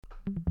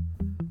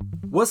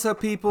What's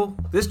up, people?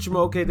 This is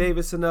Jamal K.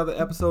 Davis, another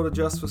episode of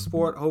Just for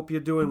Sport. Hope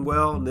you're doing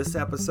well. In this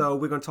episode,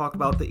 we're going to talk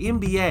about the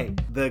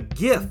NBA, the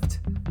gift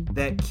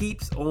that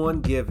keeps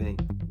on giving.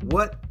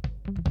 What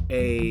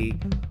a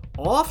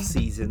off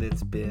season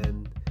it's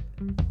been,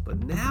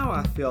 but now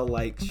I feel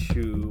like,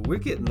 we're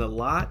getting a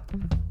lot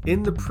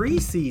in the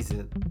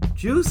preseason.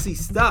 Juicy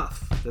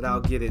stuff that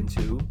I'll get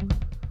into.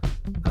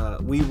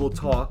 We will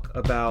talk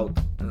about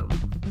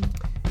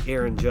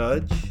Aaron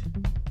Judge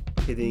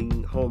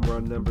hitting home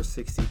run number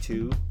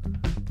 62,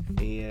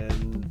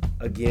 and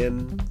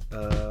again,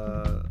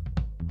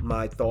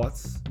 my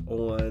thoughts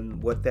on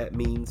what that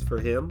means for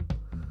him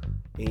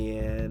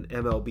and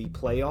MLB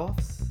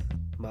playoffs,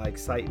 my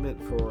excitement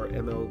for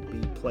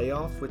MLB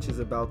playoffs, which is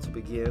about to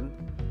begin,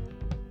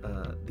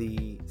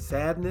 the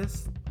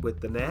sadness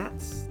with the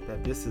Nats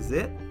that this is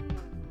it,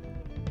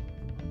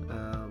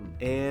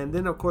 and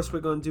then of course we're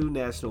going to do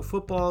National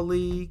Football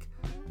League,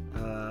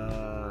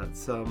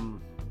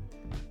 some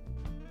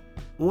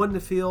on the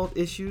field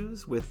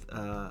issues with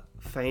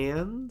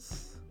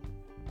fans,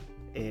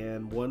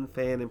 and one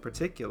fan in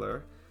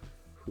particular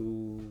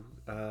who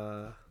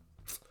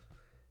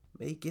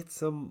may get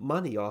some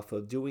money off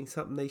of doing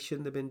something they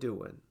shouldn't have been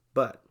doing.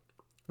 But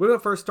we're going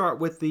to first start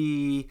with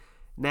the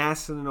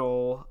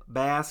National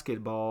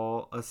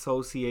Basketball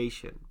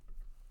Association.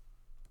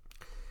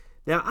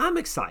 Now, I'm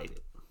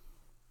excited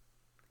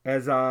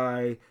as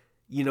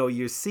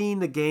you're seeing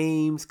the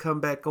games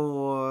come back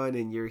on,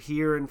 and you're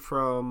hearing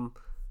from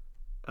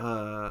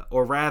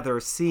or rather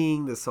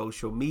seeing the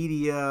social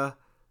media,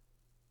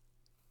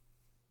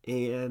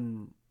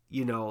 and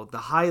the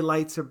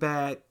highlights are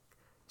back.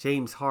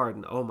 James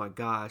Harden, oh my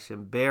gosh,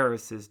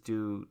 embarrasses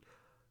dude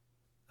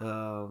in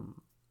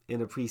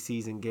a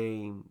preseason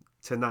game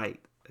tonight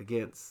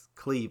against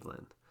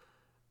Cleveland.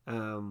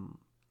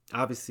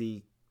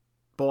 Obviously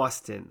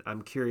Boston,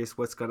 I'm curious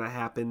what's going to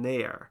happen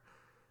there.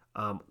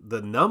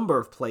 The number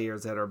of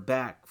players that are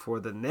back for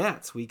the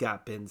Nets, we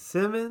got Ben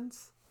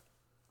Simmons,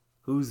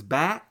 who's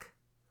back.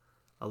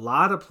 A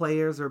lot of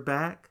players are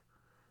back.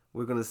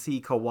 We're going to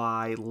see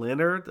Kawhi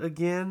Leonard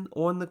again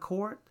on the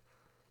court.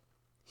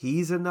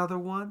 He's another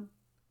one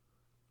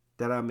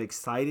that I'm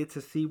excited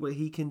to see what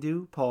he can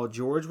do. Paul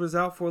George was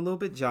out for a little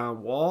bit.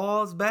 John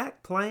Wall's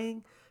back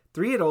playing.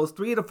 Three of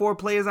the four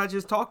players I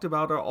just talked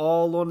about are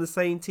all on the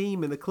same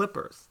team in the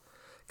Clippers.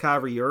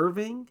 Kyrie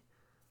Irving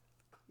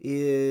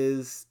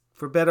is,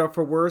 for better or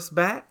for worse,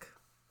 back.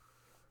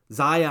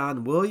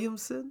 Zion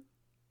Williamson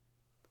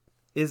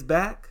is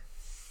back.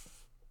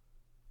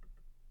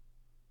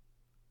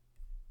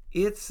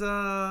 It's,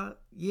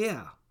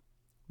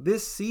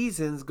 this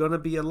season's going to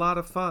be a lot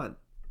of fun.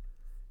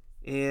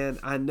 And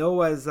I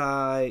know as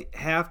I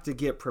have to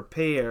get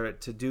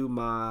prepared to do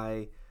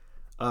my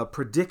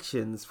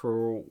predictions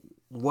for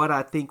what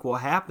I think will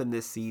happen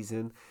this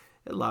season,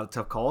 a lot of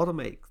tough calls to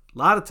make.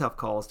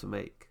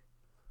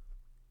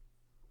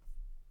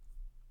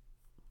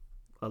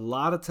 A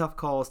lot of tough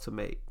calls to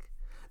make.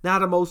 Now,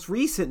 the most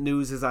recent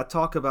news is I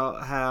talk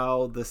about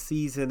how the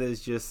season is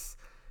just,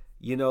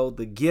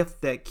 the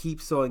gift that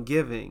keeps on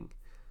giving.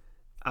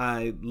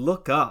 I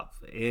look up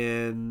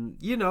and,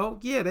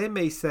 they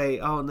may say,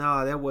 oh,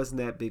 no, that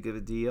wasn't that big of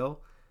a deal.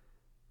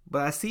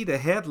 But I see the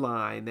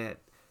headline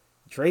that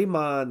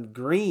Draymond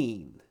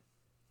Green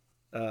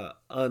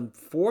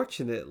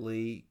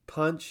unfortunately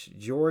punched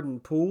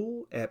Jordan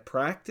Poole at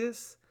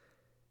practice.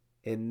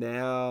 And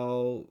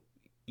now,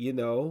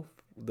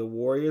 the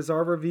Warriors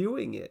are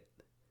reviewing it.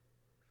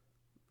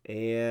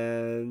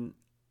 And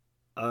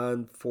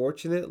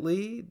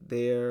unfortunately,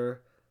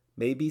 there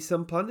may be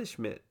some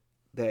punishment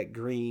that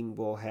Green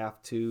will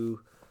have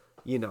to,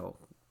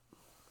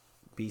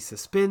 be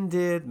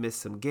suspended, miss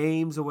some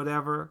games or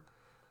whatever.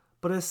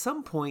 But at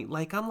some point,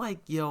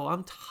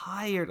 I'm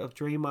tired of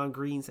Draymond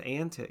Green's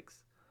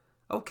antics.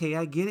 Okay,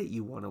 I get it,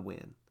 you want to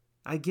win.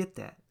 I get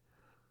that.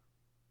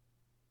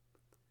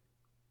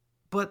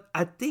 But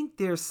I think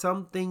there's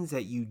some things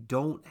that you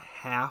don't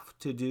have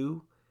to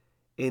do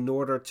in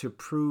order to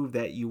prove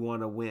that you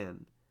want to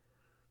win.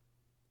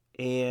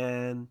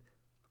 And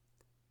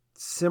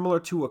similar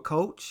to a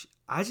coach,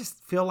 I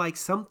just feel like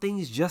some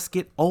things just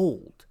get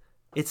old.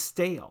 It's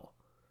stale.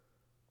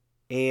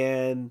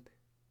 And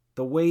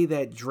the way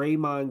that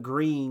Draymond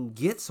Green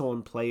gets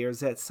on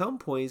players at some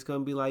point is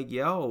going to be like,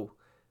 yo,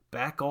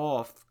 back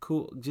off,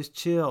 cool, just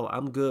chill,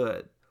 I'm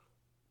good.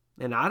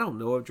 And I don't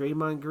know if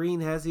Draymond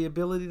Green has the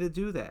ability to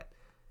do that.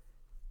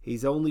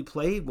 He's only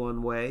played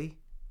one way.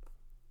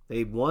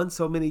 They've won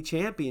so many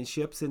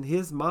championships in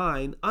his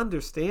mind,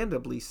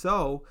 understandably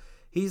so.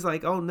 He's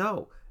like, oh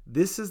no,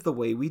 this is the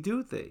way we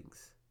do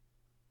things.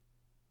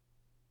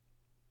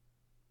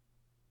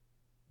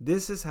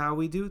 This is how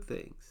we do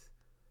things.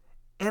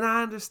 And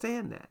I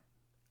understand that.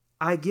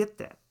 I get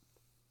that.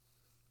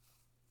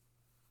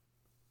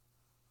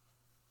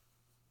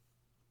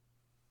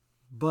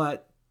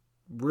 But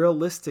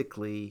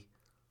realistically,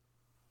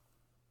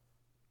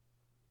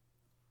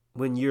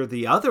 when you're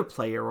the other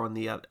player on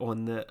the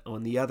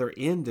other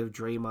end of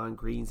Draymond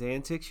Green's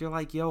antics, you're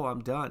like, yo,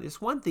 I'm done. It's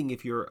one thing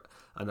if you're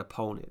an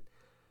opponent.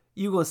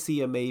 You're going to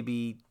see him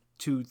maybe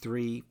 2,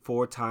 3,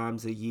 4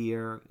 times a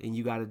year, and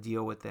you got to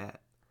deal with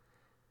that.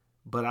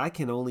 But I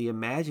can only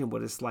imagine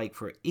what it's like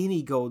for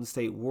any Golden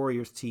State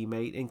Warriors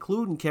teammate,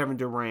 including Kevin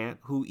Durant,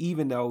 who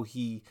even though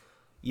he,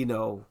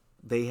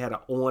 they had an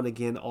on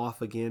again,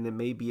 off again, and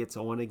maybe it's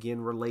on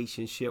again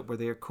relationship where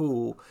they're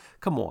cool.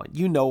 Come on,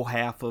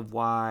 half of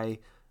why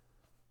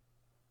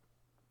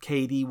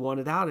KD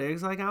wanted out there.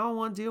 He's like, I don't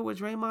want to deal with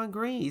Draymond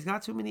Green. He's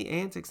got too many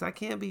antics.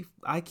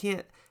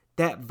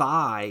 That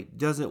vibe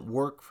doesn't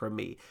work for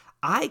me.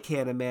 I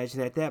can't imagine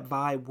that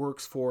vibe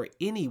works for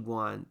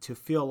anyone to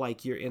feel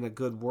like you're in a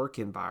good work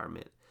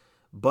environment.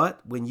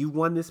 But when you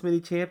won this many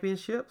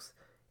championships,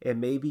 and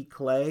maybe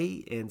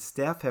Clay and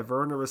Steph have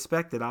earned the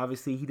respect that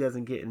obviously he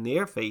doesn't get in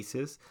their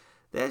faces,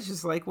 that's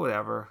just like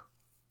whatever.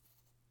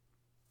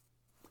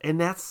 And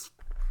that's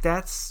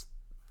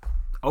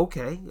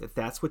okay. If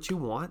that's what you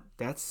want,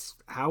 that's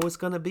how it's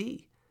going to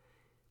be.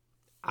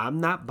 I'm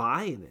not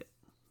buying it.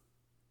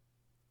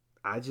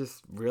 I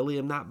just really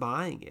am not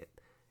buying it.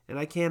 And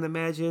I can't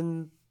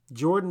imagine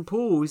Jordan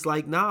Poole. He's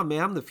like, nah,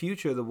 man, I'm the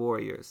future of the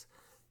Warriors.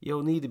 You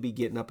don't need to be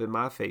getting up in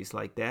my face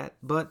like that.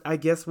 But I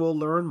guess we'll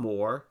learn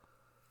more.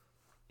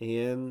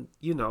 And,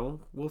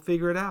 we'll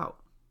figure it out.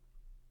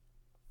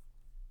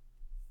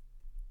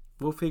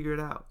 We'll figure it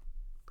out.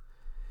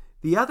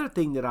 The other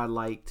thing that I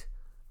liked,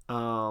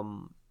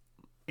 and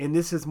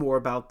this is more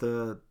about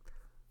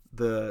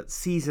the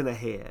season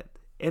ahead.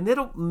 And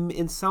it'll,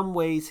 in some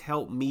ways,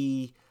 help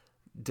me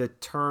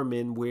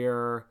determine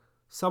where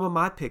some of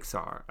my picks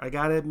are. I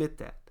got to admit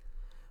that.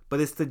 But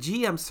it's the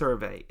GM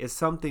survey. It's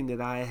something that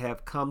I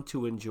have come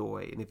to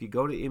enjoy. And if you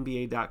go to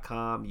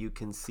NBA.com, you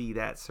can see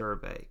that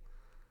survey.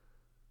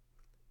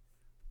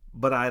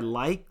 But I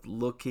like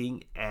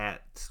looking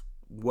at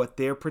what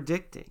they're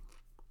predicting.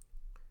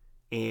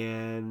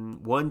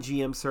 And one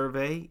GM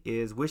survey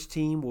is which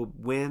team will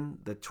win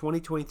the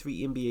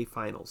 2023 NBA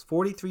Finals.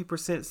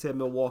 43% said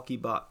Milwaukee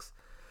Bucks.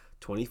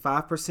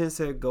 25%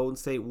 said Golden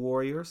State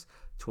Warriors.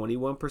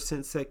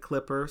 21% said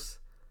Clippers.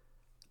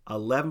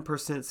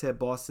 11% said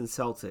Boston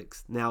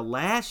Celtics. Now,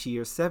 last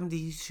year,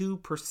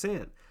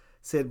 72%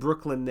 said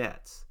Brooklyn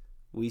Nets.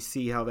 We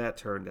see how that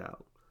turned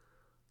out.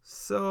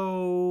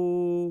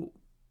 So,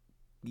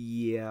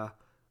 yeah.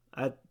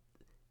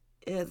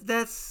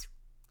 That's,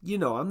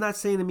 I'm not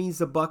saying it means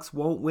the Bucks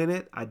won't win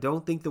it. I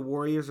don't think the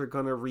Warriors are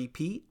going to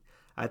repeat.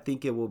 I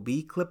think it will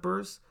be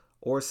Clippers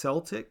or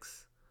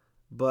Celtics.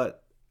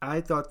 But I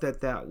thought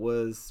that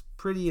was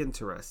pretty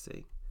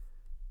interesting.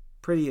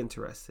 Pretty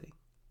interesting.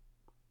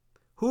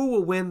 Who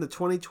will win the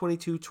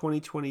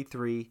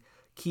 2022-2023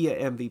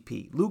 Kia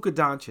MVP? Luka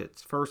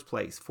Doncic, first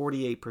place,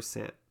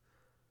 48%.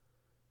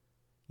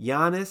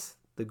 Giannis,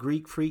 the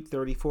Greek Freak,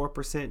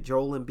 34%.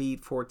 Joel Embiid,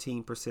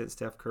 14%.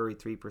 Steph Curry,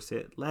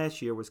 3%.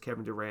 Last year was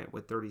Kevin Durant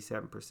with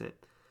 37%.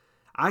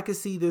 I could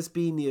see this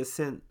being the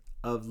ascent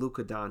of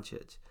Luka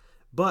Doncic.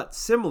 But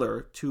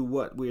similar to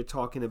what we're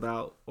talking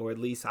about, or at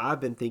least I've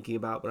been thinking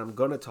about, what I'm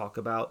going to talk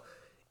about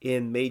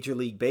in Major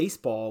League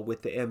Baseball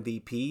with the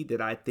MVP,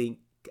 that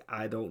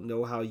I don't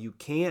know how you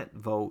can't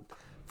vote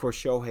for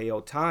Shohei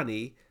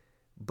Ohtani,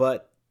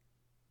 but,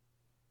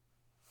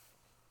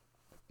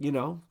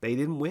 they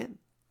didn't win.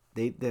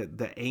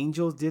 The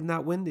Angels did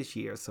not win this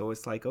year, so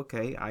it's like,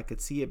 okay, I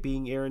could see it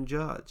being Aaron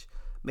Judge.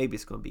 Maybe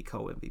it's going to be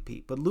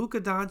co-MVP. But Luka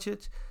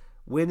Doncic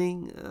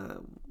winning,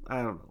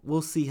 I don't know.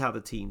 We'll see how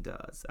the team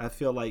does. I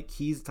feel like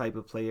he's the type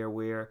of player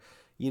where,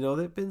 there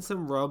have been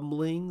some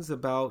rumblings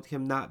about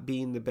him not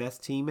being the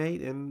best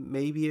teammate, and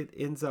maybe it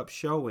ends up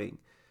showing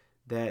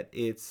that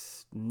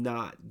it's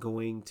not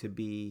going to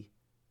be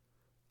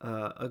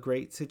a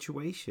great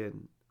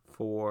situation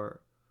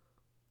for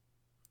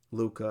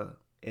Luka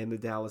and the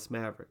Dallas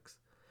Mavericks.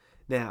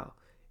 Now,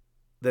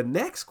 the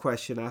next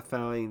question I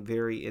find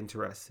very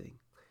interesting.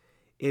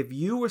 If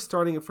you were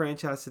starting a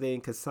franchise today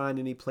and could sign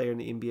any player in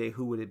the NBA,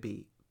 who would it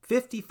be?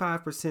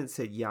 55%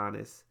 said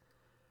Giannis.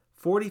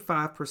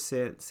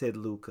 45% said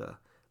Luka.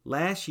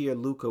 Last year,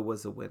 Luka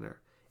was a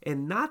winner.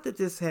 And not that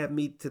this had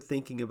me to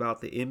thinking about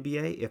the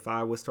NBA. If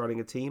I was starting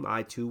a team,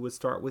 I too would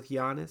start with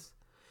Giannis.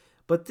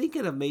 But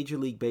thinking of Major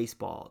League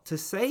Baseball, to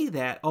say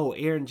that,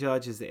 Aaron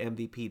Judge is the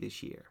MVP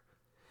this year.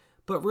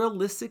 But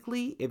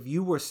realistically, if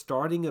you were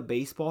starting a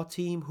baseball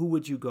team, who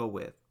would you go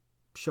with?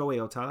 Shohei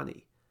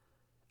Ohtani.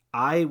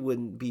 I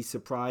wouldn't be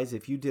surprised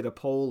if you did a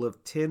poll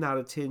of 10 out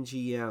of 10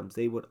 GMs.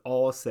 They would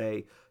all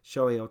say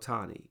Shohei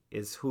Ohtani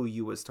is who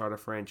you would start a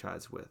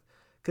franchise with.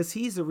 Because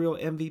he's the real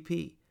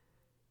MVP.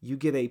 You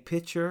get a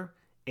pitcher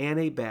and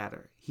a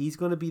batter. He's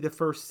going to be the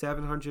first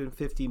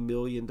 $750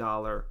 million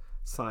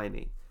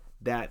signing.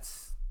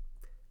 That's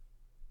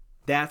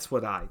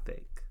what I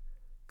think.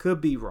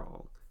 Could be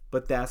wrong,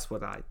 but that's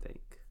what I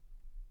think.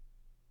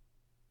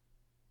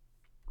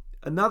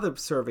 Another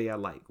survey I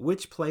like.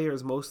 Which player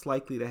is most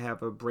likely to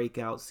have a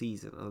breakout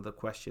season? Another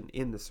question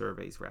in the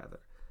surveys, rather.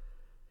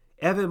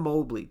 Evan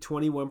Mobley,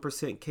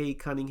 21%. Cade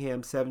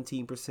Cunningham,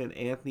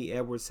 17%. Anthony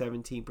Edwards,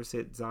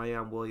 17%.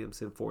 Zion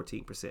Williamson,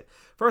 14%. 14%.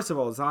 First of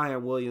all,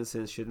 Zion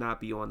Williamson should not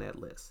be on that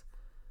list.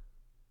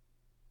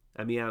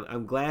 I mean,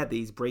 I'm glad that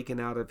he's breaking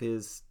out of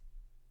his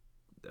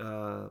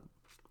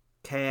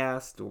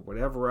cast or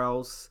whatever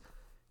else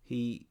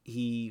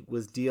he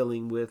was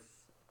dealing with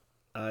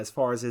as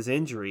far as his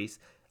injuries.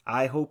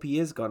 I hope he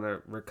is going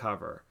to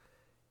recover.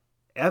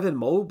 Evan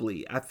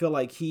Mobley, I feel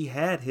like he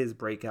had his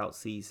breakout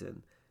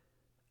season.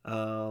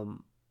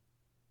 And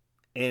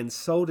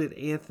so did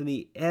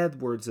Anthony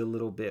Edwards a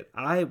little bit.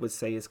 I would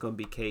say it's going to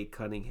be Cade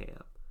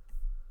Cunningham.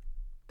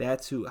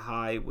 That's who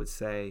I would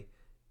say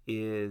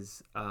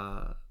is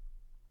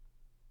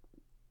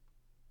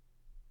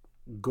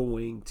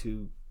going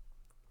to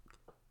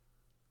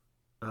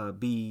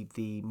be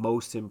the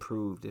most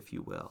improved, if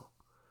you will.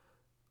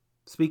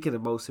 Speaking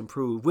of most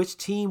improved, which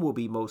team will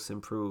be most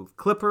improved?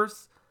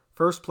 Clippers,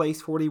 first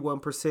place,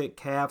 41%.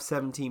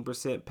 Cavs,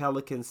 17%.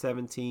 Pelicans,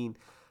 17%.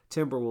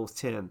 Timberwolves,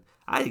 10%.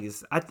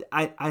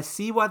 I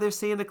see why they're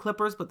saying the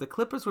Clippers, but the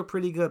Clippers were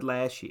pretty good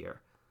last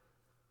year.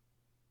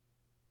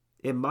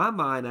 In my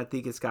mind, I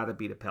think it's got to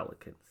be the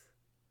Pelicans.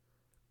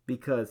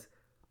 Because,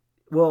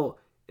 well,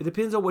 it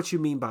depends on what you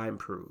mean by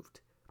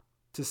improved.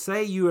 To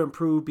say you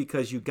improved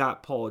because you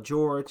got Paul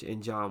George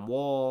and John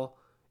Wall,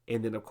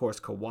 and then, of course,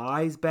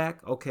 Kawhi's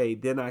back, okay,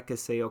 then I could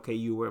say, okay,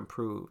 you were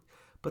improved.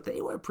 But they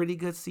were a pretty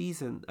good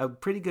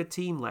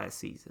team last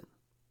season,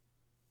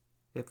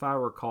 if I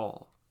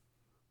recall.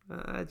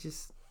 I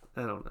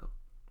don't know.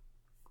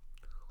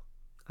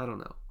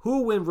 Who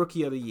will win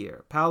Rookie of the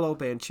Year? Paolo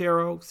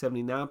Banchero,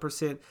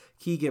 79%.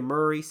 Keegan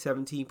Murray,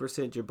 17%.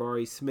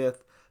 Jabari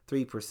Smith,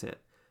 3%.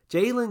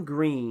 Jalen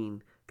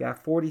Green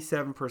got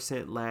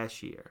 47%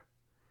 last year.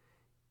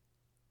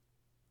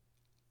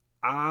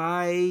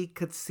 I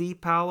could see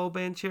Paolo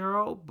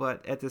Banchero,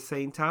 but at the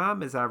same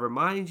time, as I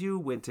remind you,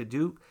 went to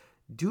Duke.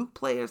 Duke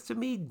players, to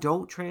me,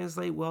 don't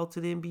translate well to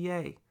the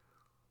NBA.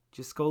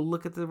 Just go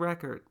look at the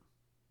record.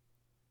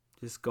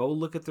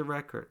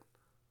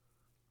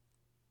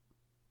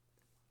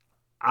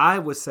 I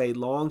would say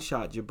long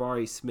shot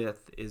Jabari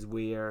Smith is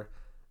where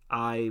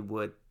I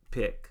would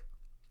pick.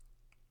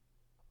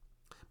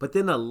 But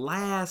then the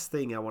last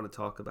thing I want to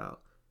talk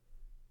about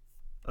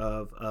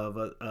of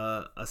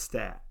a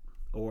stat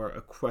or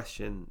a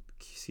question,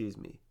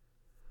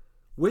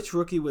 which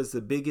rookie was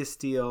the biggest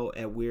steal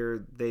at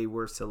where they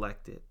were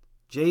selected?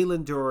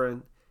 Jalen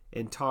Duren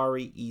and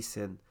Tari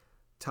Eason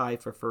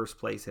tied for first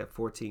place at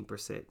 14%.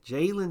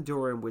 Jalen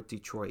Duren with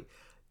Detroit.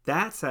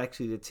 That's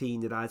actually the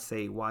team that I'd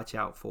say watch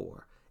out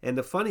for. And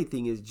the funny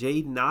thing is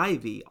Jaden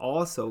Ivey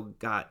also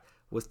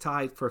was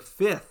tied for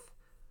fifth,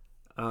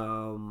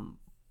 but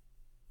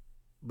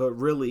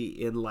really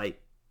in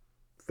like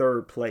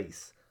third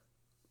place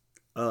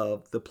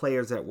of the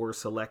players that were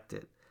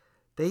selected.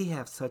 They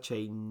have such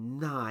a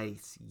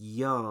nice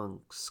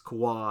young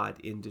squad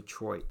in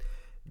Detroit.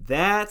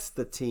 That's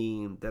the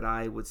team that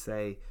I would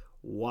say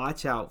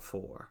watch out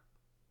for.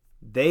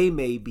 They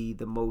may be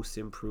the most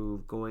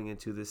improved going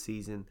into the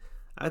season.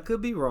 I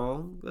could be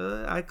wrong.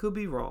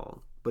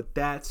 But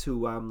that's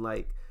who I'm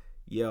like,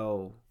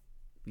 yo,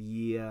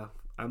 yeah,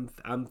 I'm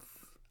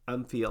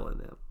feeling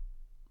them.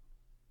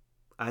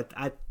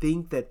 I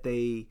think that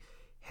they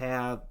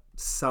have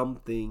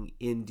something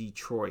in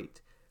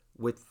Detroit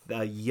with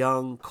a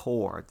young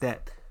core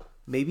that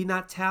maybe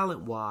not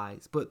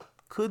talent-wise, but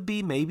could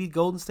be maybe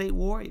Golden State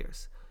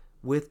Warriors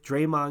with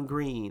Draymond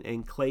Green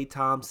and Klay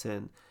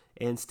Thompson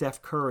and Steph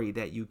Curry,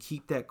 that you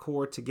keep that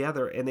core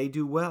together and they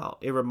do well.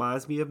 It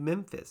reminds me of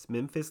Memphis.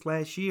 Memphis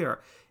last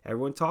year,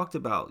 everyone talked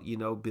about,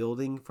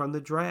 building from the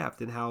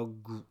draft and how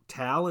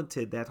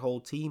talented that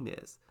whole team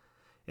is.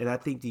 And I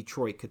think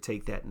Detroit could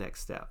take that next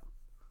step.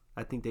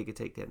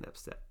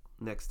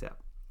 Next step.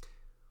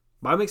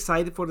 I'm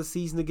excited for the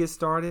season to get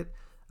started.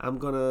 I'm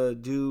going to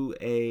do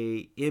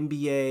a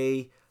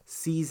NBA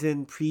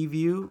season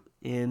preview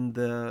in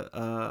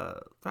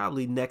the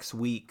probably next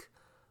week.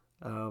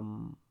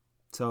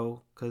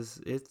 Because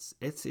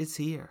it's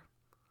here.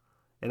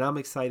 And I'm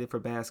excited for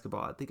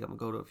basketball. I think I'm going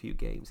to go to a few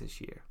games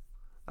this year.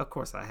 Of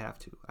course, I have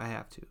to.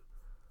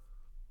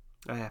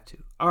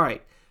 All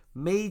right.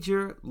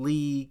 Major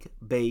League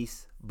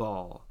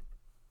Baseball.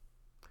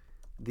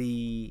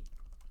 The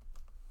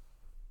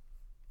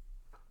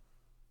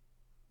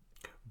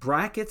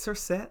brackets are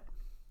set.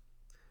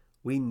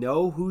 We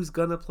know who's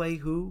going to play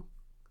who.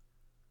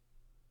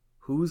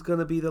 Who's going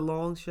to be the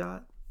long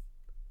shot.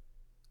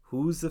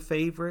 Who's the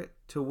favorite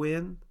to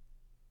win?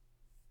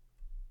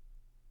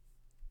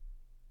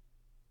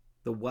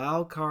 The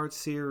wild card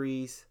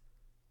series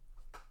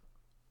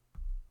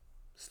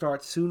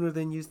starts sooner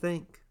than you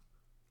think.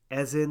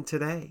 As in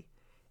today.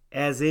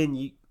 As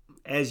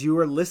you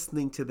are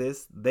listening to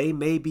this, they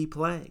may be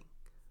playing.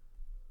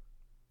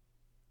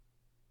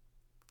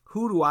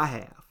 Who do I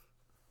have?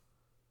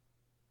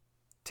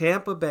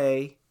 Tampa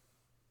Bay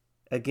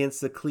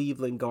against the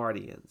Cleveland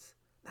Guardians.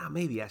 Now,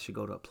 maybe I should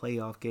go to a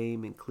playoff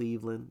game in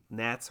Cleveland.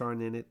 Nats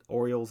aren't in it.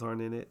 Orioles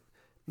aren't in it.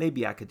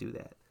 Maybe I could do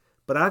that.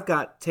 But I've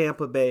got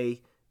Tampa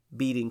Bay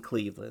beating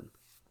Cleveland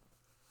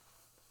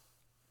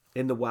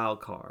in the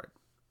wild card.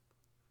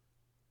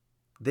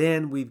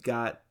 Then we've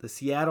got the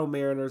Seattle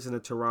Mariners and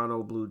the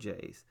Toronto Blue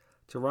Jays.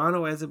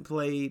 Toronto hasn't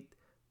played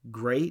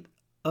great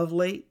of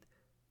late,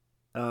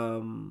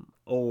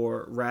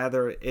 or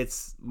rather,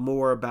 it's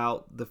more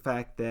about the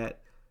fact that,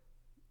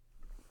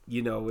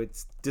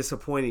 it's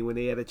disappointing when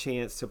they had a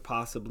chance to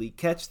possibly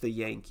catch the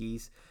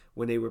Yankees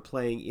when they were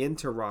playing in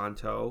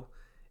Toronto,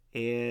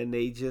 and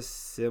they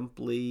just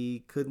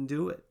simply couldn't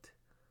do it.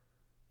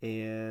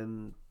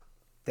 And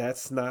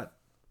that's not,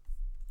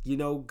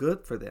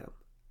 good for them.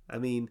 I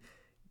mean,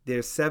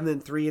 they're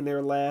 7-3 in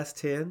their last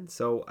 10,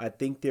 so I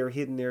think they're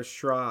hitting their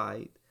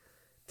stride.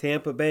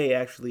 Tampa Bay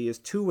actually is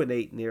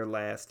 2-8 in their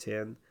last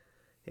 10,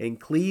 and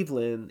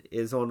Cleveland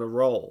is on a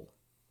roll.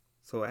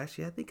 So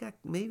actually, I think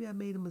maybe I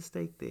made a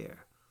mistake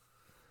there.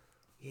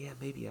 Yeah,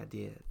 maybe I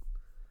did.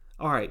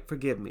 All right,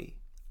 forgive me.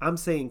 I'm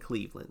saying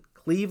Cleveland.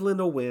 Cleveland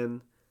will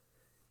win,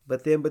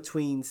 but then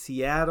between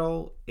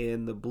Seattle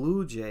and the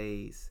Blue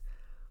Jays,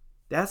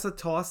 that's a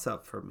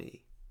toss-up for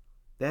me.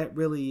 That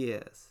really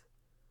is.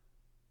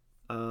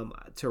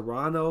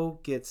 Toronto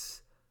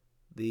gets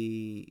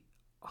the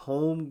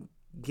home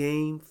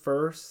game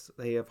first.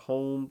 They have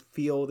home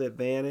field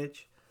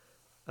advantage.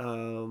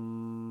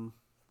 I'm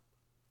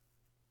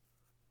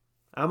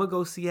going to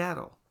go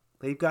Seattle.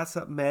 They've got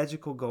something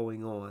magical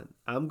going on.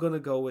 I'm going to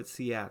go with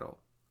Seattle.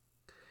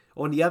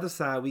 On the other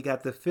side, we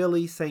got the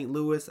Philly, St.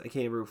 Louis. I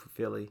can't root for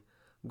Philly.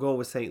 I'm going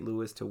with St.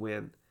 Louis to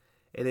win.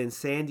 And then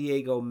San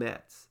Diego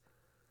Mets.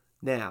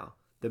 Now,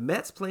 the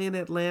Mets play in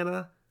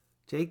Atlanta.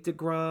 Jake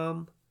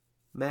DeGrom,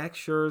 Max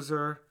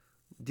Scherzer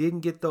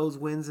didn't get those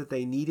wins that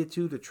they needed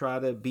to try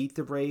to beat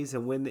the Braves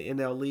and win the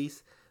NL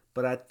East.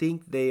 But I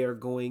think they are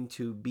going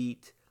to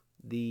beat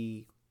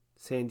the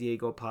San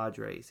Diego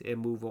Padres and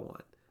move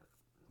on.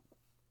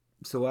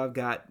 So I've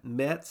got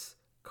Mets,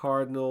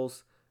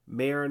 Cardinals,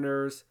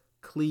 Mariners,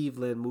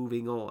 Cleveland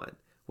moving on.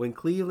 When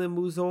Cleveland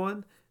moves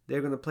on,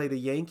 they're going to play the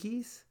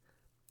Yankees.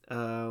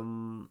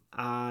 I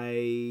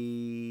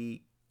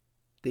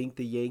think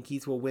the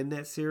Yankees will win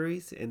that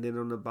series. And then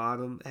on the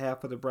bottom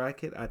half of the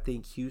bracket, I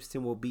think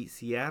Houston will beat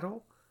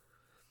Seattle.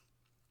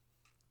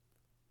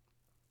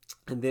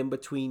 And then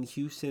between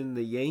Houston and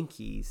the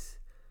Yankees,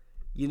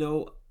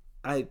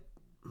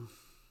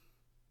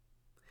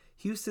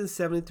 Houston's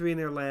 7-3 in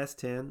their last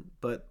 10,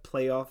 but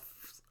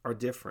playoffs are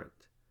different.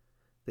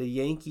 The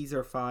Yankees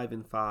are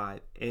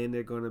 5-5, and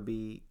they're going to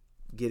be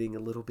getting a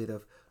little bit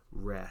of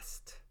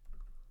rest.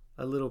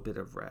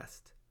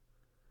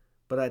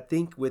 But I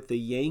think with the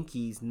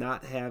Yankees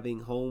not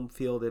having home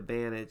field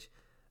advantage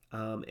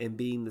and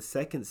being the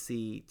second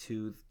seed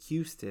to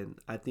Houston,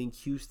 I think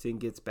Houston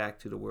gets back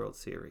to the World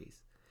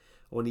Series.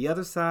 On the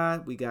other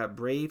side, we got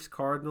Braves,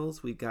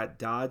 Cardinals. We've got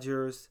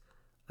Dodgers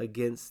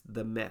against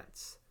the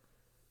Mets,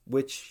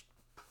 which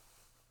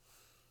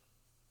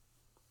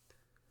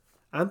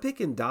I'm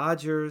picking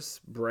Dodgers,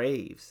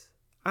 Braves.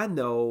 I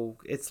know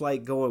it's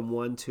like going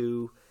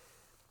 1-2,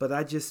 but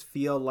I just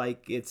feel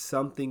like it's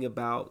something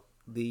about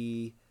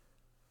the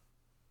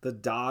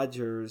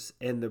Dodgers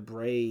and the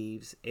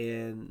Braves,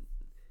 and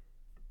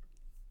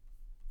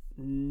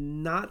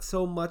not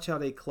so much how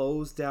they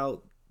closed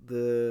out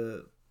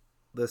the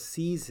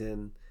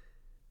season,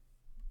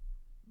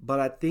 but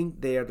I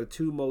think they are the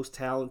two most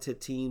talented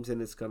teams,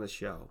 and it's going to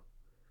show.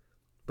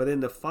 But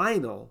in the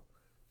final,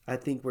 I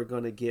think we're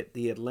going to get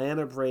the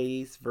Atlanta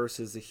Braves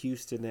versus the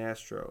Houston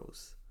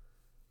Astros.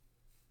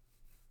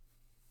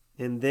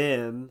 And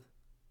then,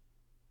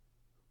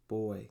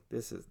 boy,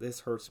 this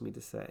hurts me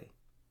to say,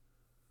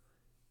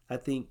 I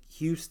think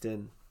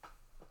Houston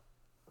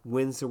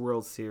wins the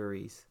World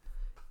Series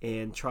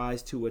and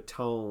tries to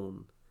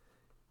atone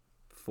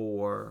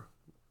for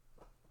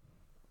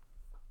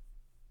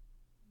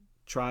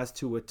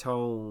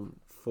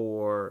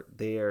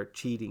their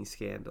cheating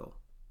scandal.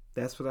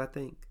 That's what I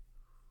think.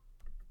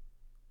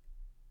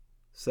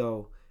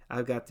 So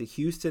I've got the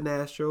Houston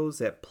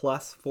Astros at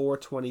plus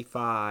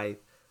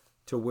 425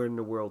 to win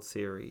the World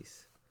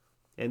Series.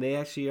 And they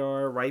actually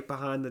are right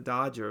behind the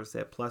Dodgers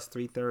at plus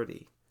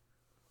 330.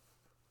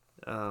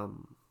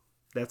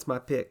 That's my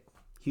pick.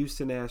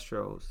 Houston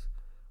Astros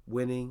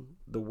winning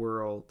the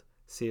World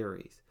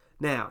Series.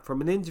 Now,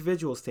 from an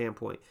individual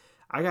standpoint,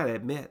 I got to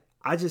admit,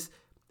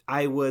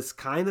 I was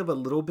kind of a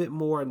little bit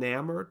more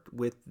enamored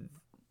with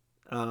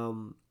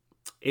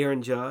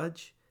Aaron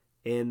Judge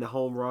and the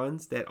home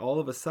runs, that all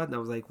of a sudden I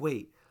was like,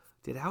 wait,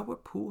 did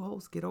Albert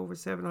Pujols get over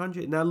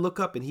 700? And I look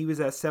up and he was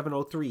at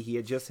 703. He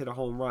had just hit a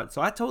home run.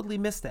 So I totally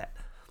missed that.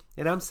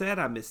 And I'm sad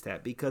I missed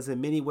that, because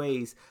in many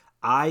ways,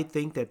 I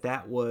think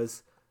that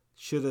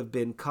should have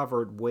been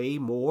covered way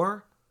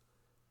more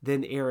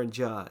than Aaron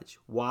Judge.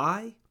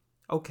 Why?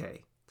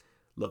 Okay.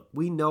 Look,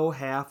 we know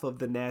half of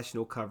the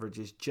national coverage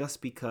is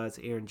just because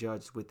Aaron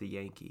Judge is with the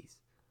Yankees.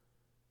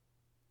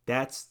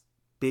 That's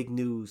big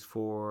news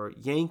for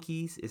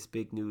Yankees. It's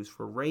big news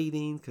for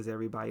ratings because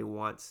everybody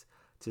wants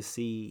to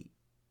see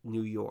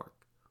New York.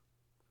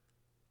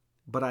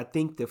 But I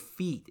think the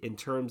feat in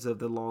terms of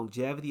the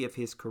longevity of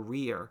his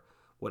career,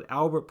 what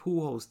Albert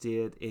Pujols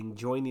did in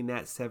joining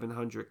that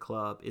 700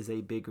 club, is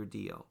a bigger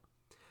deal.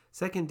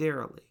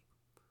 Secondarily,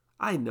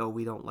 I know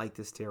we don't like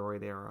the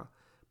steroid era,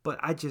 But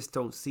I just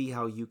don't see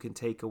how you can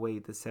take away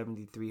the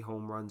 73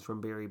 home runs from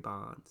Barry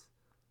Bonds.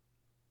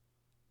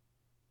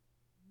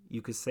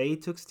 You could say he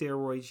took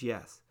steroids,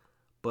 yes,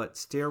 but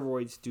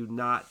steroids do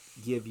not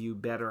give you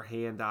better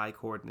hand-eye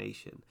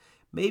coordination.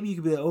 Maybe you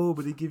could be like, oh,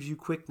 but it gives you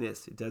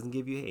quickness. It doesn't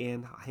give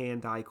you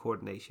hand-eye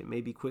coordination.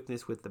 Maybe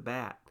quickness with the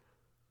bat.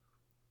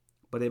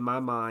 But in my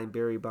mind,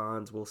 Barry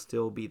Bonds will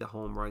still be the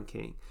home run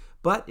king.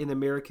 But in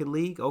American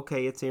League,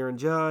 okay, it's Aaron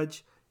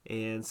Judge,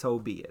 and so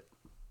be it.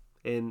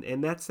 And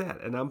that's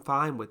that. And I'm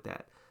fine with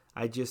that.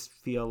 I just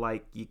feel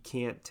like you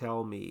can't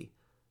tell me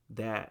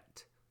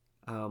that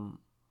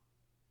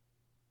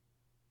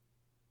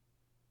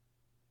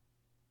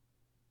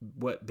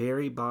what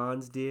Barry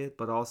Bonds did,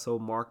 but also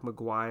Mark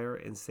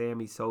McGwire and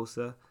Sammy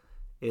Sosa,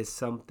 is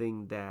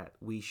something that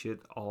we should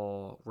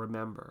all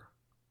remember,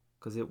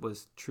 because it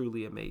was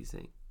truly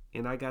amazing.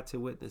 And I got to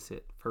witness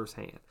it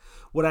firsthand.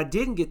 What I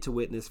didn't get to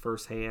witness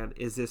firsthand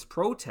is this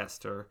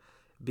protester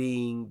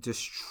being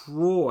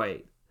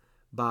destroyed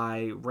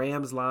by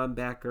Rams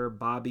linebacker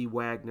Bobby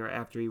Wagner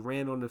after he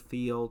ran on the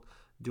field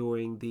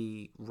during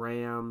the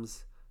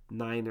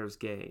Rams-Niners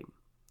game.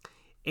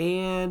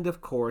 And,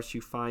 of course, you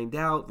find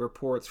out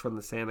reports from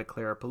the Santa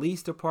Clara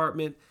Police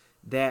Department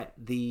that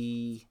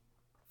the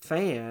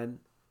fan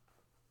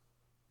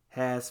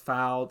has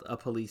filed a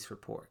police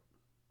report.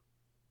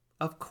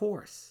 Of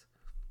course.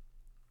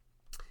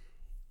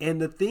 And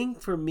the thing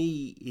for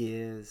me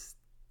is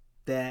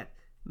that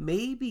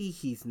maybe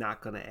he's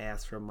not going to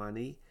ask for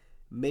money.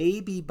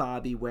 Maybe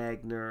Bobby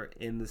Wagner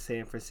and the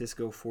San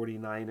Francisco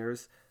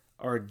 49ers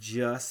are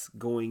just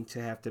going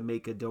to have to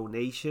make a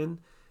donation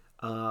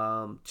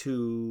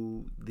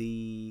to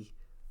the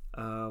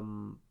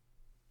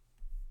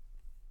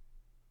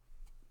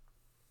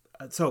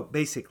so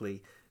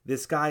basically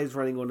this guy is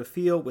running on the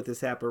field with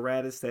this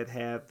apparatus that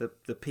had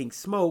the pink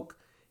smoke,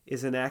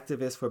 is an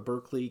activist for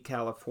Berkeley,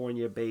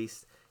 California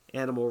based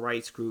animal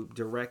rights group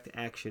Direct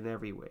Action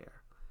Everywhere.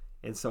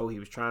 And so he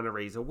was trying to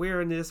raise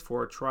awareness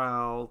for a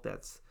trial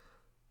that's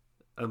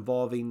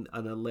involving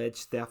an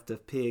alleged theft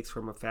of pigs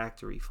from a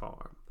factory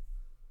farm.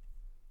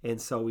 And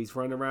so he's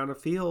running around the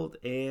field,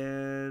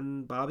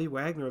 and Bobby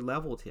Wagner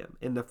leveled him.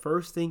 And the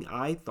first thing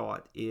I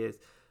thought is,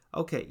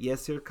 okay,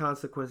 yes, there are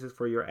consequences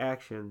for your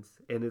actions.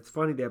 And it's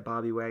funny that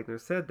Bobby Wagner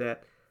said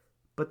that,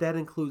 but that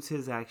includes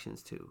his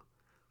actions too.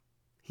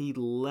 He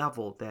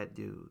leveled that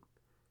dude.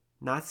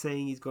 Not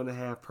saying he's going to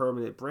have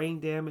permanent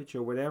brain damage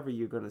or whatever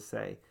you're going to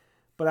say.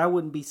 But I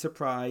wouldn't be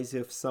surprised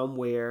if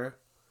somewhere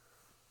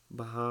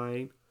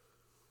behind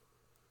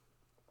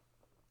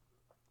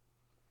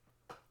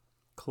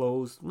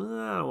closed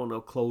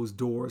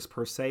doors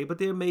per se, but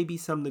there may be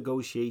some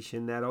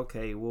negotiation that,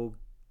 okay, well,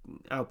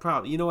 I'll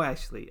probably,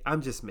 actually,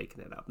 I'm just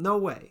making it up. No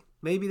way.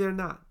 Maybe they're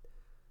not.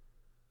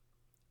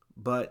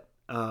 But,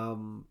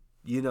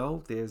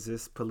 there's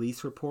this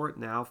police report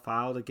now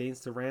filed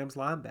against the Rams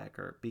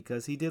linebacker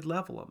because he did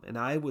level him. And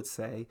I would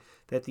say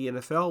that the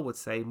NFL would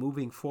say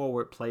moving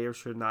forward, players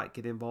should not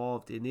get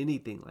involved in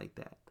anything like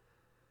that.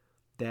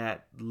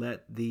 That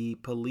let the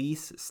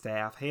police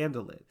staff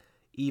handle it.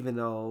 Even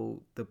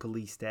though the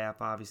police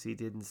staff obviously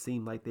didn't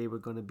seem like they were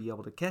going to be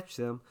able to catch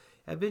them,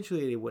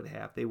 eventually they would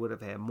have. They would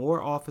have had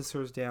more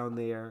officers down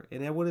there,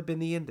 and that would have been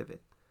the end of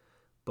it.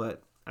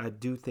 But I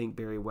do think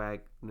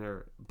Bobby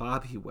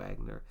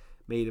Wagner,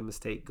 made a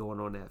mistake going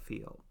on that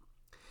field.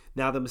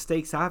 Now, the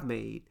mistakes I've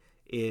made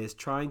is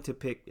trying to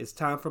pick. It's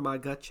time for my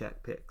gut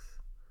check picks.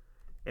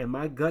 And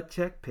my gut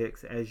check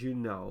picks, as you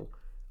know,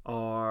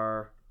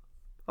 are,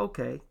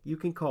 okay, you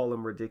can call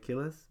them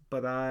ridiculous,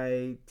 but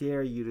I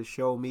dare you to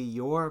show me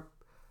your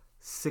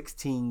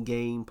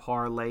 16-game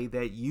parlay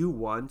that you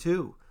won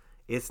too.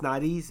 It's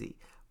not easy,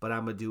 but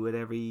I'm going to do it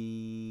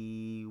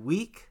every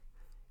week.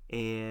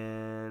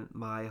 And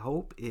my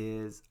hope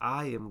is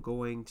I am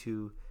going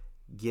to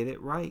get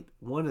it right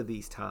one of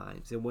these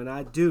times. And when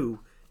I do,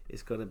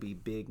 it's going to be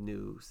big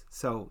news.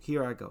 So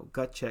here I go.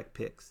 Gut check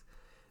picks.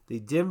 The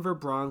Denver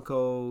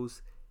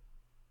Broncos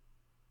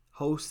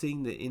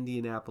hosting the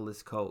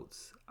Indianapolis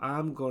Colts.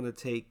 I'm going to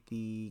take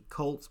the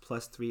Colts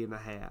plus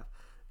 3.5.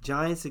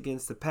 Giants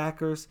against the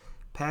Packers.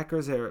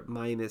 Packers are at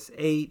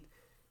 -8.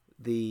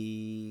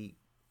 The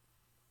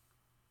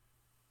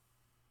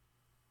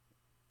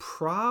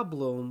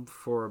problem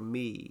for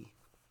me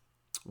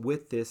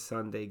with this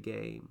Sunday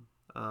game,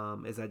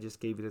 as I just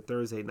gave you the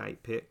Thursday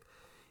night pick,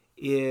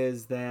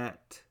 is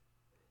that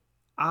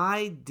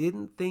I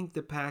didn't think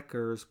the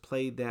Packers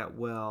played that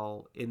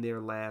well in their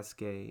last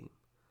game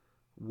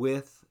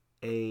with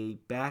a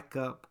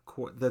backup,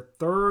 the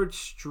third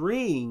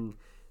string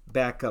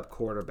backup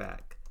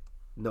quarterback,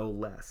 no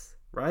less,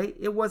 right?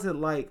 It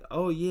wasn't like,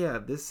 oh yeah,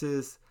 this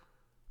is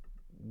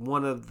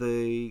one of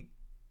the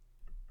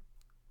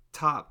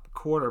top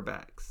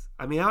quarterbacks.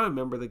 I mean, I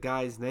remember the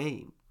guy's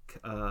name.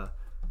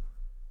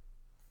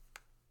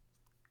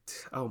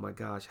 Oh my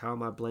gosh, how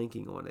am I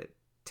blanking on it?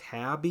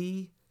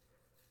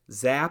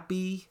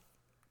 Zappy,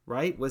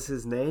 right, was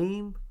his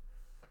name.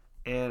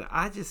 And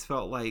I just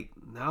felt like,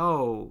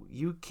 no,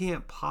 you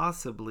can't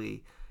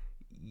possibly.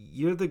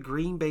 You're the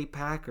Green Bay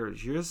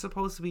Packers. You're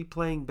supposed to be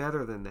playing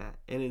better than that.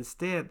 And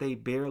instead, they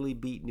barely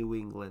beat New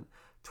England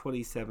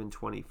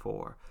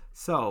 27-24.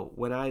 So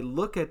when I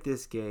look at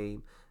this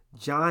game,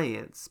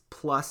 Giants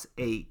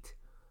 +8.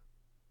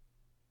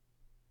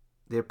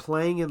 They're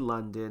playing in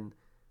London.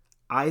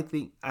 I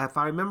think, if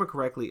I remember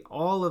correctly,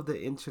 all of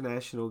the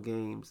international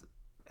games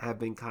have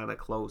been kind of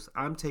close.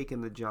 I'm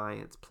taking the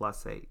Giants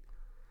 +8.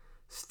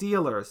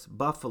 Steelers,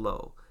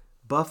 Buffalo.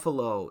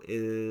 Buffalo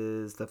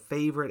is the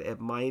favorite at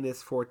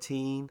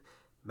 -14.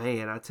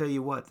 Man, I tell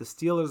you what, the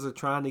Steelers are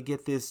trying to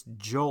get this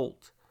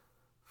jolt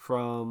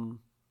from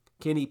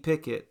Kenny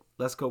Pickett.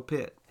 Let's go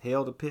Pitt.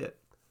 Hail to Pitt.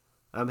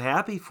 I'm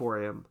happy for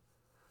him,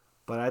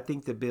 but I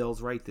think the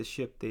Bills right the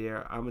ship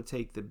there. I'm going to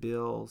take the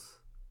Bills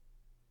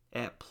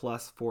at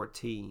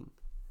 +14.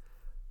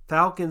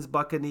 Falcons,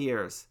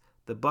 Buccaneers.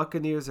 The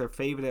Buccaneers are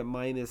favored at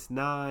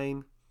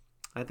 -9.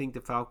 I think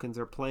the Falcons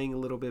are playing a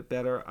little bit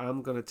better.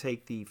 I'm going to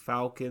take the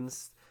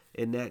Falcons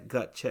in that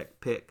gut check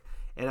pick.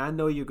 And I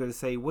know you're going to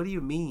say, what do you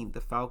mean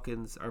the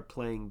Falcons are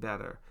playing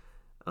better?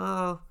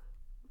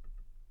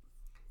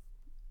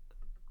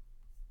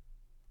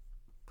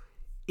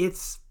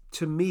 It's,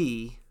 to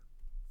me,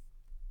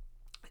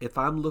 if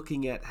I'm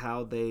looking at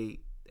how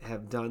they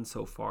have done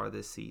so far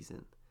this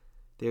season,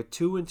 they're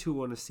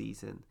 2-2 on the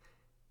season.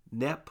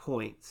 Net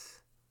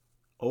points,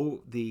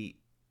 the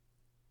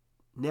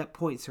net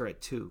points are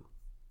at 2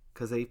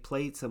 because they've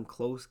played some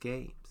close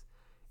games.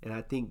 And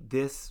I think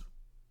this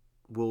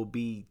will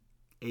be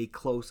a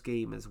close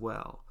game as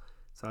well.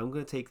 So I'm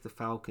going to take the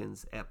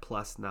Falcons at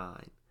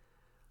 +9.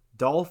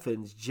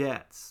 Dolphins,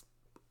 Jets.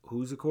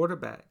 Who's the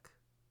quarterback?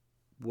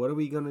 What are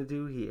we going to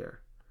do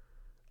here?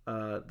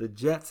 The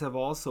Jets have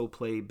also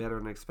played better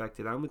than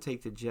expected. I'm going to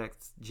take the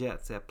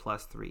Jets at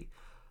 +3.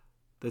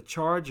 The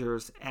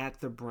Chargers at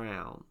the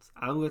Browns.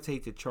 I'm going to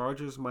take the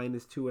Chargers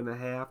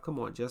 -2.5. Come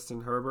on,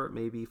 Justin Herbert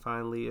maybe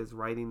finally is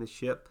righting the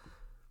ship.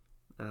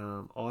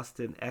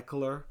 Austin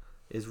Eckler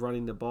is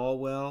running the ball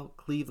well.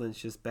 Cleveland's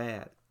just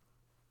bad.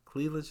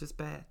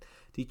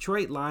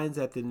 Detroit Lions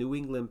at the New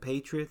England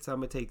Patriots. I'm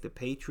going to take the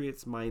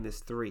Patriots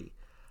 -3.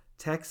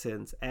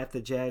 Texans at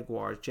the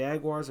Jaguars.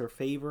 Jaguars are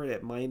favored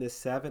at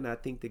 -7. I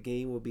think the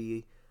game will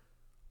be...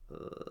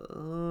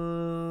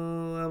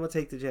 I'm going to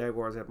take the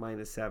Jaguars at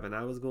 -7.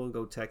 I was going to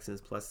go Texans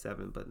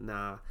 +7, but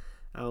nah,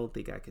 I don't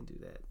think I can do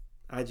that.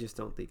 I just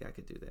don't think I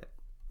could do that.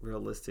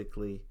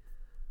 Realistically,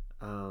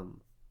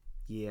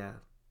 yeah.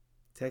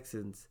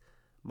 Texans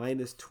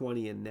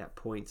 -20 in net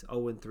points,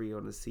 0-3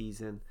 on the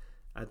season.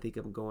 I think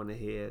I'm going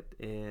ahead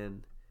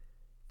and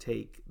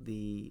take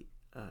the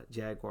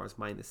Jaguars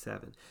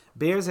 -7.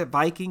 Bears at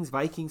Vikings.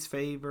 Vikings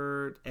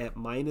favored at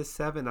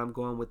 -7. I'm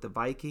going with the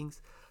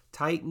Vikings.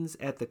 Titans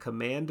at the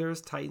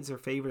Commanders. Titans are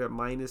favored at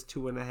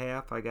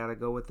 -2.5. I got to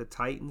go with the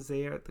Titans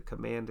there. The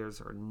Commanders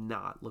are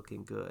not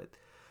looking good.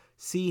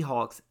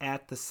 Seahawks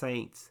at the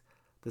Saints.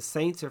 The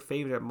Saints are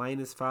favored at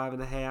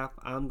 -5.5.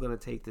 I'm going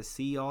to take the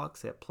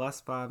Seahawks at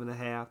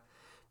 +5.5.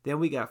 Then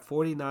we got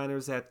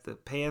 49ers at the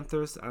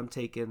Panthers. I'm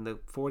taking the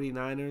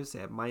 49ers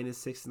at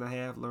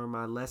 -6.5. Learn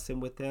my lesson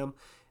with them.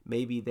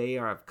 Maybe they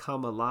have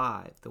come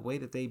alive. The way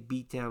that they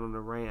beat down on the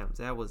Rams,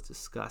 that was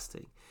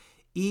disgusting.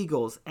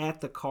 Eagles at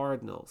the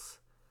Cardinals.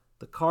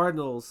 The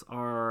Cardinals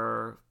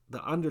are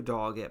the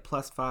underdog at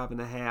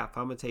 +5.5.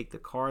 I'm going to take the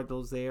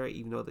Cardinals there,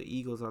 even though the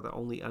Eagles are the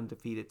only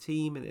undefeated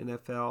team in the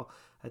NFL.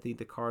 I think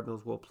the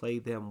Cardinals will play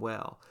them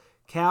well.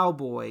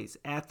 Cowboys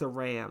at the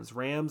Rams.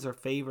 Rams are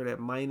favored at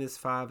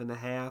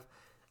 -5.5.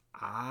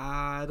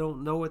 I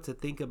don't know what to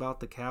think about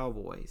the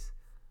Cowboys.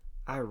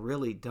 I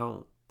really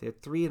don't. They're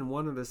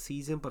 3-1 of the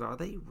season, but are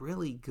they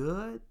really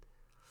good?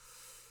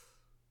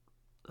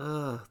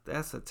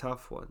 That's a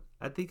tough one.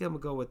 I think I'm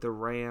going to go with the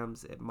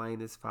Rams at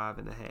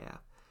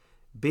 -5.5.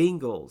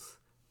 Bengals,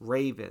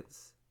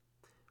 Ravens.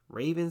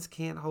 Ravens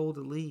can't hold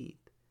a lead.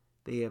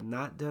 They have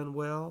not done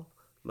well.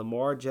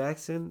 Lamar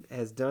Jackson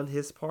has done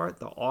his part.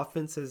 The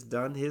offense has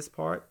done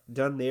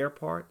their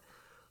part.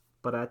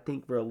 But I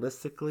think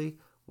realistically,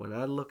 when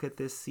I look at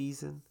this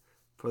season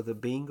for the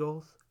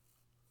Bengals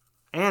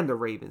and the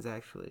Ravens,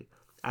 actually,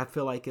 I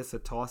feel like it's a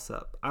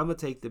toss-up. I'm going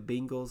to take the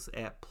Bengals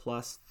at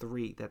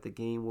 +3, that the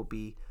game will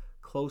be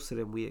closer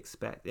than we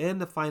expect.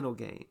 And the final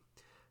game,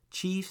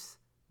 Chiefs,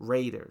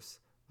 Raiders.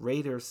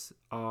 Raiders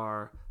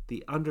are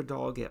the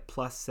underdog at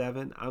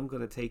 +7. I'm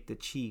going to take the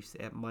Chiefs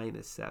at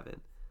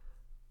 -7.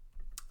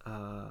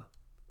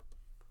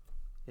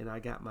 And I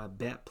got my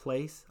bet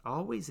place. I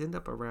always end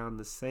up around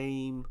the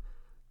same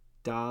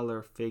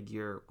dollar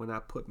figure when I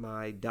put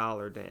my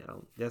dollar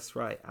down. That's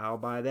right. I'll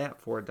buy that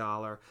for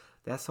 $1.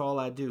 That's all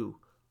I do.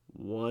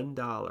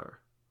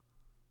 $1.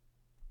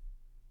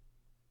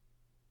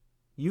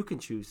 You can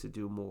choose to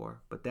do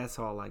more, but that's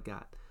all I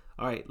got.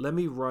 All right, let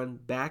me run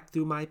back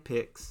through my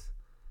picks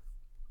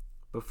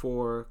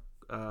before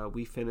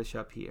we finish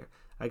up here.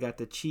 I got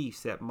the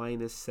Chiefs at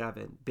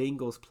 -7,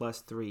 Bengals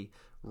 +3,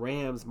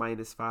 Rams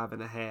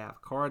 -5.5,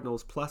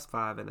 Cardinals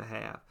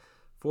 +5.5,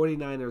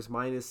 49ers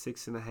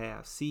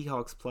 -6.5,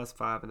 Seahawks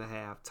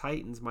 +5.5,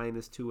 Titans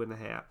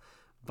 -2.5,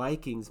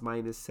 Vikings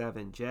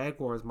 -7,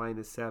 Jaguars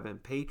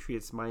 -7,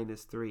 Patriots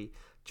 -3,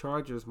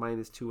 Chargers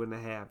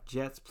 -2.5,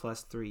 Jets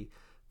 +3,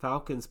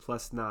 Falcons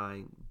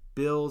 +9,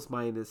 Bills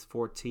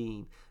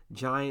 -14,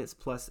 Giants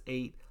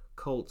 +8,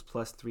 Colts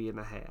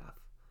 +3.5.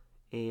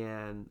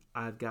 And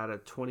I've got a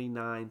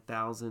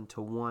 29,000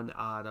 to 1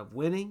 odd of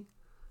winning.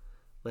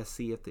 Let's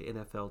see if the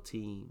NFL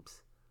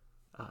teams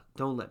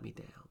don't let me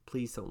down.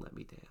 Please don't let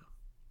me down.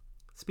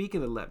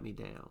 Speaking of let me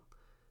down,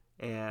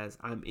 as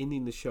I'm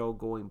ending the show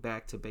going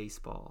back to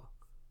baseball,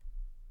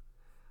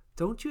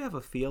 don't you have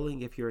a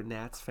feeling if you're a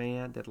Nats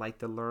fan that like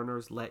the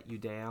Lerners let you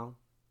down?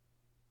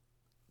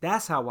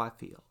 That's how I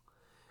feel.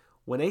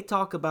 When they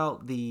talk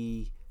about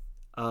the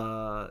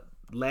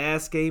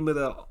last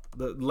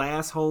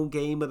home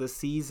game of the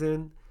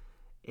season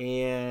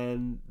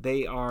and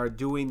they are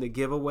doing the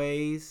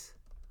giveaways,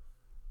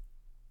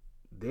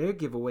 their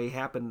giveaway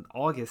happened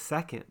August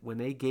 2nd when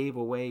they gave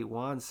away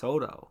Juan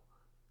Soto.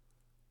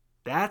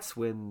 That's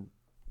when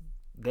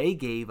they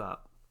gave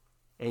up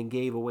and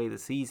gave away the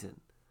season.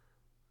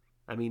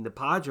 I mean, the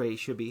Padres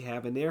should be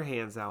having their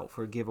hands out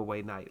for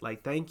giveaway night.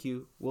 Like, thank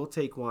you. We'll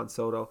take Juan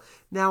Soto.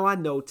 Now, I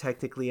know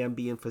technically I'm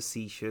being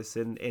facetious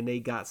and they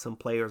got some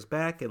players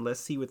back, and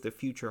let's see what the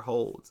future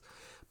holds.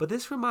 But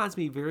this reminds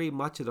me very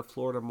much of the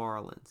Florida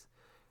Marlins.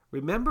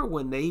 Remember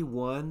when they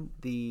won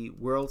the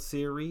World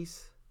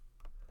Series?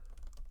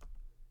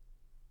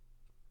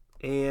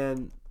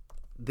 And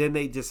then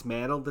they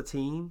dismantled the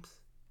teams?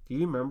 Do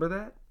you remember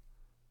that?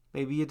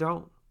 Maybe you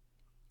don't.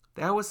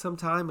 That was some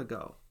time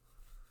ago.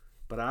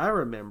 But I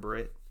remember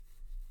it.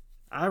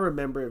 I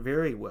remember it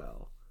very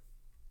well.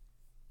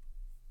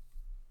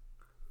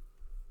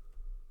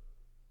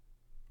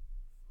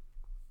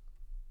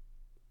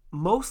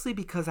 Mostly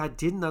because I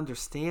didn't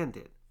understand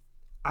it.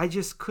 I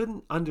just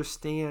couldn't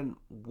understand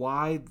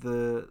why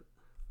the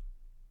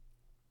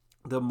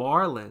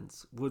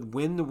Marlins would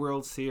win the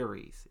World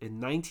Series in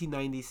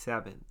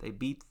 1997. They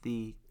beat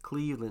the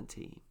Cleveland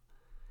team.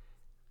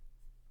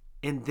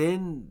 And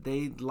then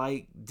they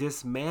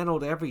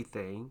dismantled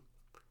everything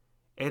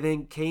and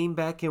then came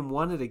back and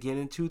won it again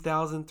in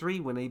 2003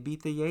 when they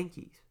beat the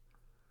Yankees.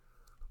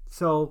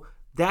 So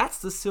that's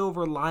the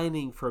silver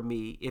lining for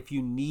me if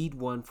you need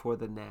one for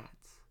the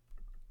Nats.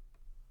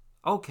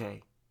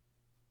 Okay.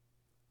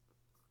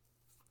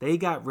 They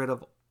got rid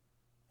of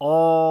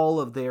all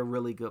of their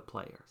really good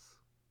players.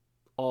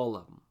 All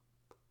of them.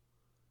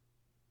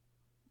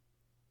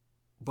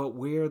 But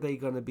where are they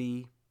going to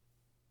be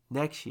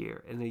next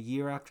year and the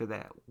year after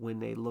that when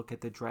they look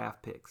at the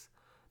draft picks?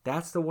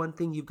 That's the one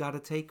thing you've got to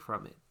take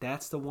from it.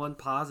 That's the one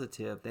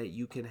positive that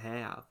you can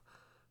have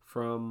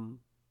from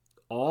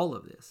all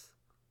of this.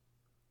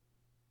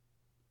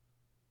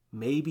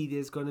 Maybe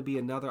there's going to be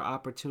another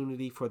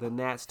opportunity for the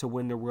Nats to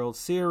win the World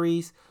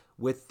Series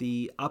with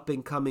the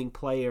up-and-coming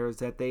players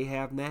that they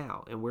have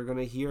now, and we're going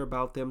to hear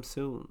about them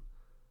soon.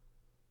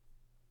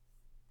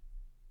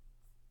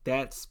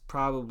 That's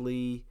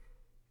probably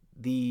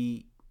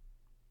the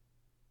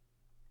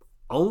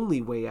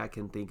only way I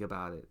can think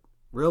about it,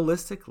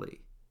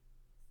 realistically.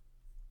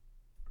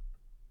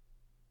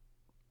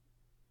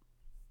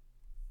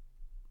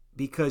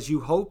 Because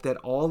you hope that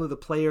all of the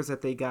players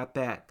that they got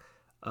back,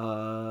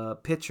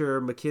 pitcher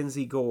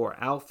Mackenzie Gore,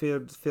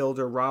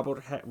 outfielder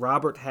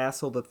Robert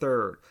Hassel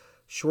III,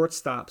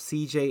 shortstop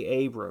C.J.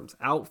 Abrams,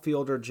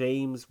 outfielder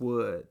James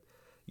Wood,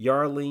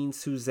 Yarlene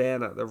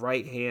Susana, the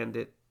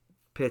right-handed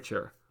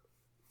pitcher.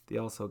 They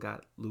also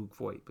got Luke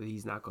Voigt, but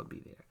he's not going to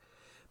be there.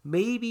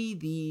 Maybe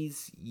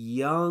these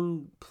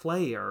young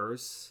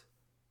players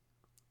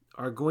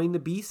are going to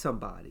be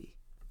somebody.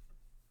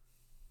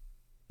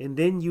 And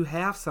then you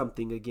have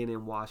something again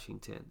in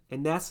Washington.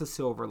 And that's a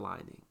silver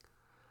lining.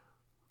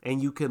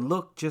 And you can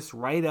look just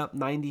right up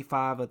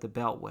 95 at the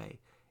Beltway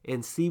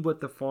and see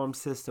what the farm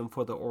system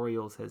for the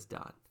Orioles has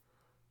done.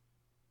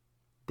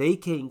 They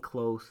came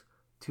close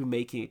to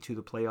making it to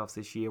the playoffs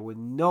this year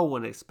when no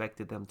one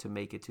expected them to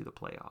make it to the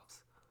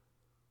playoffs.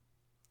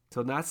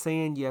 So not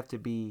saying you have to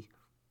be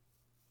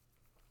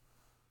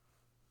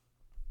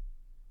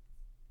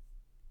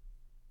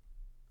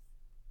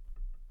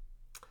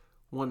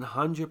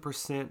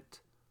 %100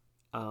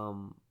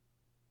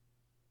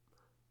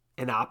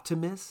 an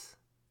optimist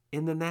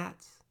in the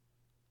Nats.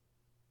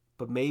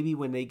 But maybe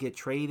when they get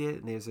traded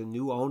and there's a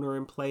new owner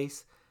in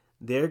place,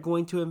 they're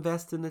going to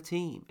invest in the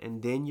team.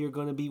 And then you're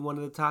going to be one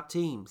of the top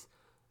teams.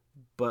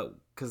 But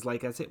because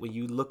like I said, when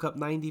you look up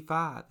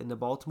 95 and the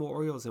Baltimore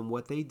Orioles and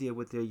what they did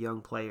with their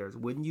young players,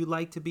 wouldn't you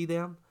like to be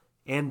them?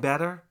 And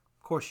better?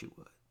 Of course you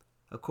would.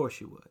 Of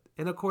course you would.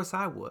 And of course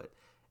I would.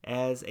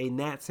 As a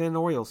Nats and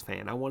Orioles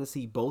fan, I want to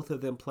see both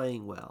of them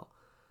playing well.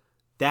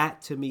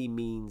 That to me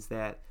means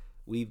that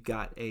we've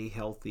got a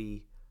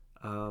healthy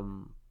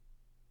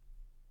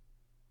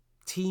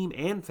team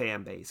and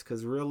fan base.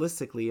 Because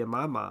realistically, in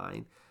my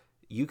mind,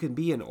 you can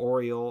be an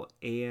Oriole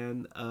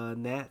and a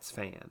Nats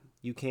fan.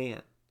 You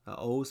can. An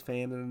O's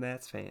fan and a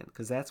Nats fan.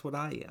 Because that's what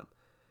I am.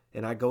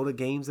 And I go to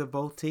games of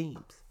both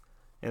teams.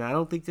 And I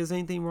don't think there's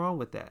anything wrong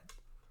with that.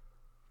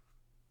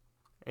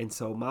 And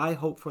so my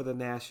hope for the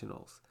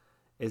Nationals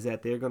is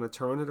that they're going to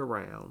turn it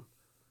around.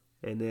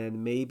 And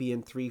then maybe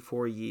in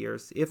 3-4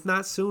 years, if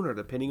not sooner,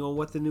 depending on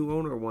what the new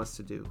owner wants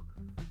to do,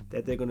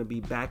 that they're going to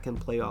be back in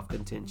playoff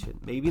contention.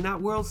 Maybe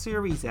not World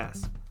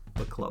Series-esque,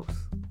 but close.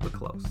 But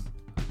close.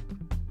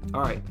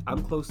 All right,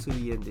 I'm close to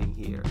the ending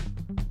here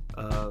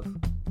of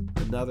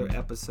another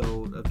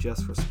episode of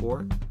Just for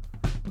Sport.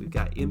 We've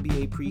got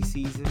NBA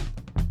preseason,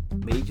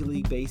 Major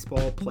League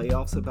Baseball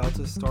playoffs about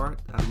to start.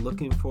 I'm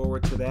looking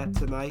forward to that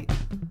tonight,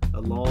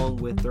 along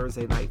with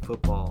Thursday Night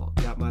Football.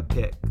 Got my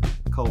pick,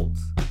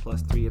 Colts,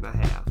 plus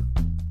 3.5.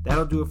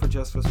 That'll do it for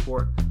Just for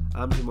Sport.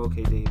 I'm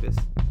Jamoke Davis.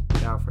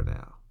 Ciao for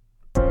now.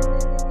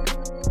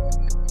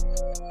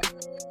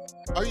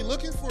 Are you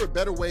looking for a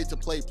better way to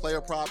play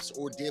player props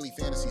or daily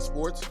fantasy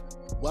sports?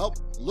 Well,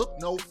 look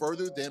no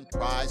further than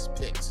Prize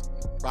Picks.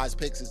 Prize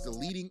Picks is the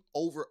leading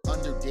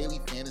over-under daily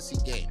fantasy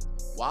game.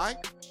 Why?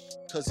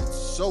 Because it's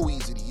so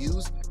easy to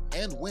use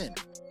and win.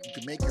 You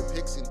can make your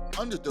picks in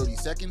under 30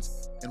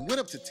 seconds and win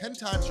up to 10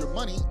 times your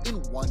money in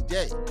one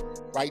day.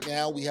 Right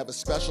now, we have a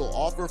special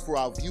offer for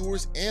our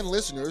viewers and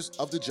listeners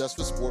of the Just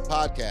for Sport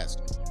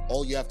podcast.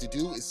 All you have to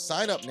do is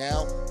sign up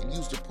now and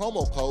use the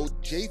promo code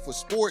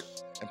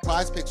J4Sport, and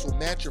Prize Picks will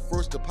match your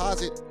first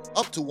deposit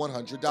up to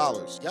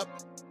 $100. Yep,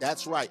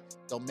 that's right.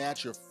 They'll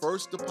match your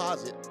first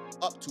deposit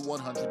up to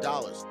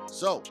 $100.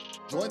 So,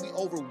 join the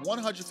over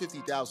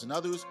 150,000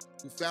 others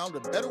who found a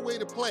better way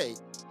to play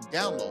and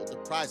download the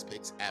Prize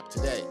Picks app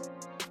today.